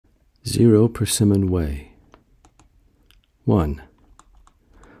0 Persimmon Way. 1.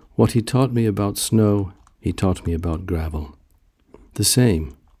 What he taught me about snow, he taught me about gravel. The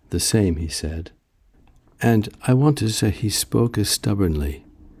same, he said. And I want to say he spoke as stubbornly,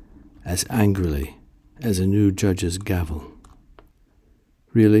 as angrily, as a new judge's gavel.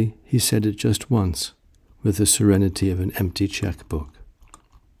 Really, he said it just once, with the serenity of an empty checkbook.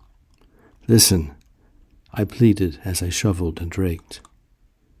 Listen, I pleaded as I shoveled and raked.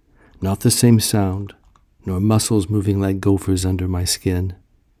 Not the same sound, nor muscles moving like gophers under my skin,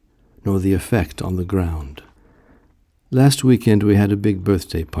 nor the effect on the ground. Last weekend we had a big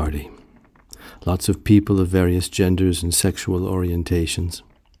birthday party. Lots of people of various genders and sexual orientations.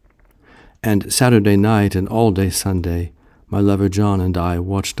 And Saturday night and all day Sunday, my lover John and I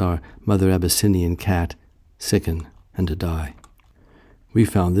watched our mother Abyssinian cat sicken and die. We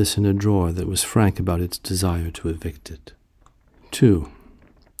found this in a drawer that was frank about its desire to evict it. 2.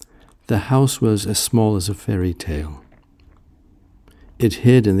 The house was as small as a fairy tale. It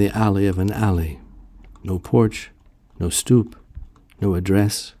hid in the alley of an alley. No porch, no stoop, no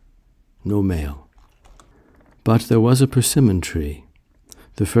address, no mail. But there was a persimmon tree,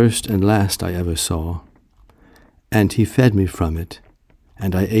 the first and last I ever saw, and he fed me from it,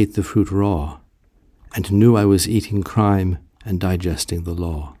 and I ate the fruit raw, and knew I was eating crime and digesting the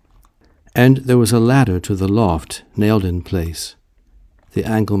law. And there was a ladder to the loft, nailed in place, the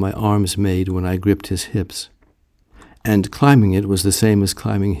angle my arms made when I gripped his hips, and climbing it was the same as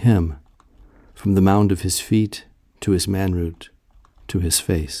climbing him, from the mound of his feet to his manroot, to his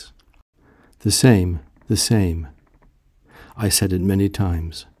face. The same. I said it many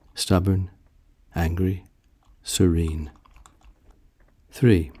times, stubborn, angry, serene.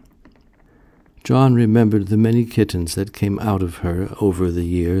 3. John remembered the many kittens that came out of her over the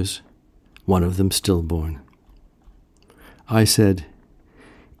years, one of them stillborn. I said,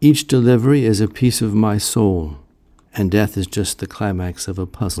 each delivery is a piece of my soul, and death is just the climax of a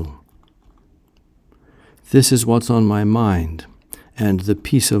puzzle. This is what's on my mind, and the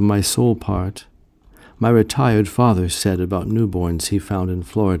piece of my soul part. My retired father said about newborns he found in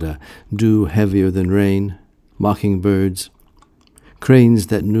Florida, dew heavier than rain, mockingbirds, cranes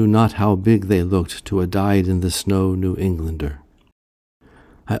that knew not how big they looked to a dyed-in-the-snow New Englander.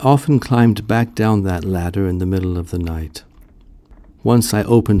 I often climbed back down that ladder in the middle of the night. Once I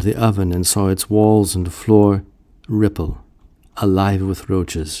opened the oven and saw its walls and floor ripple, alive with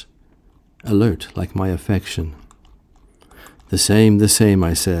roaches, alert like my affection. The same,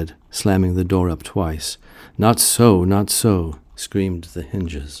 I said, slamming the door up twice. Not so, screamed the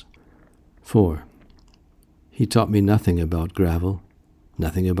hinges. 4. He taught me nothing about gravel,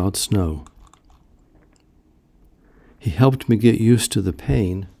 nothing about snow. He helped me get used to the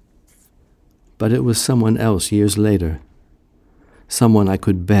pain, but it was someone else years later, someone I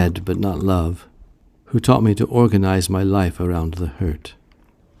could bed but not love, who taught me to organize my life around the hurt.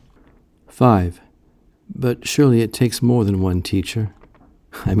 5. But surely it takes more than one teacher.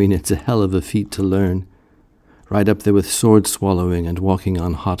 I mean, it's a hell of a feat to learn, right up there with sword swallowing and walking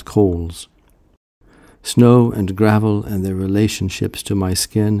on hot coals. Snow and gravel and their relationships to my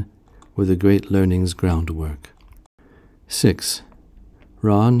skin were the great learning's groundwork. 6.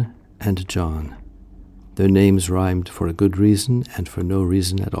 Ron and John. Their names rhymed for a good reason and for no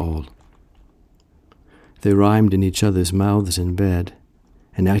reason at all. They rhymed in each other's mouths in bed,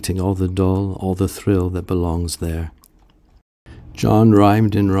 enacting all the dull, all the thrill that belongs there. John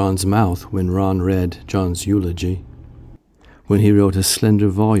rhymed in Ron's mouth when Ron read John's eulogy, when he wrote a slender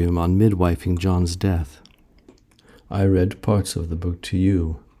volume on midwifing John's death. I read parts of the book to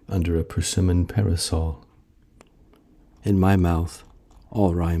you under a persimmon parasol. In my mouth,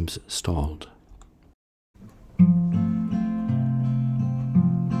 all rhymes stalled.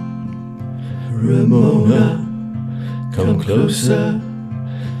 Ramona, come closer,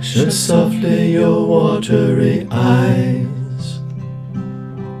 shut softly your watery eyes.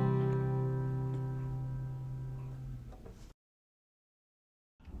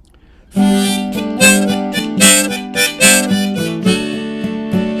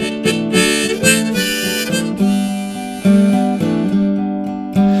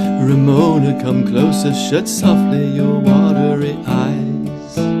 Ramona, come closer, shut softly your watery eyes.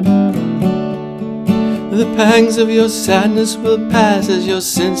 The pangs of your sadness will pass as your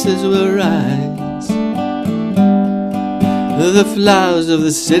senses will rise. The flowers of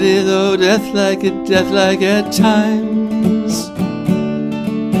the city, though death-like at times.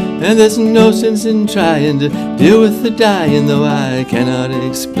 And there's no sense in trying to deal with the dying, though I cannot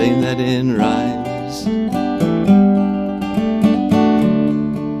explain that in rhymes.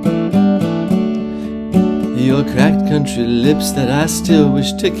 Your cracked country lips that I still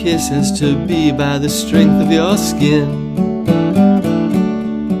wish to kiss, as to be by the strength of your skin.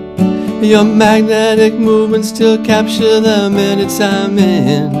 Your magnetic movements still capture the minutes I'm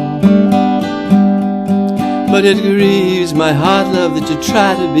in. But it grieves my heart, love, that you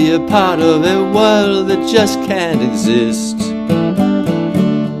try to be a part of a world that just can't exist.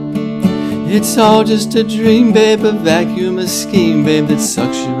 It's all just a dream, babe, a vacuum, a scheme, babe, that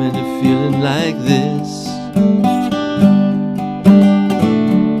sucks you into feeling like this.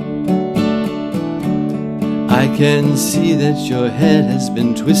 I can see that your head has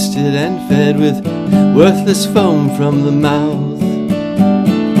been twisted and fed with worthless foam from the mouth.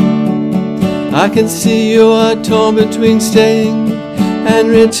 I can see you are torn between staying and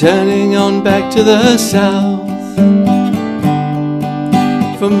returning on back to the south.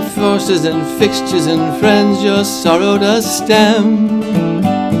 From forces and fixtures and friends your sorrow does stem.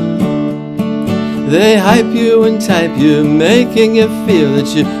 They hype you and type you, making you feel that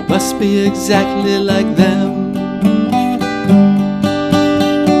you must be exactly like them.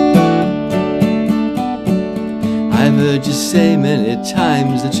 I've heard you say many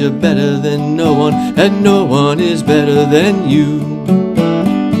times that you're better than no one, and no one is better than you.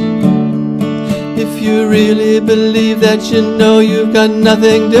 If you really believe that, you know you've got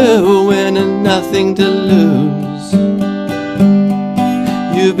nothing to win and nothing to lose.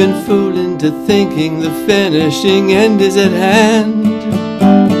 You've been fooled into thinking the finishing end is at hand.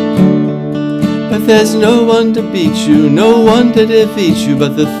 But there's no one to beat you, no one to defeat you,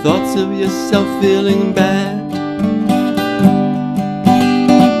 but the thoughts of yourself feeling bad.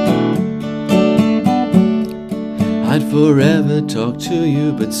 I'd forever talk to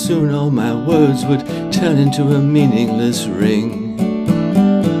you, but soon all my words would turn into a meaningless ring.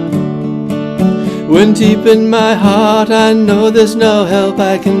 When deep in my heart I know there's no help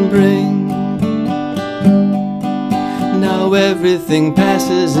I can bring. Now everything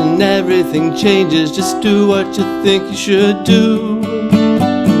passes and everything changes, just do what you think you should do.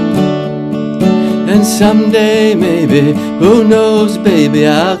 And someday maybe, who knows baby,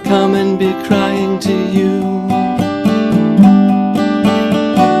 I'll come and be crying to you.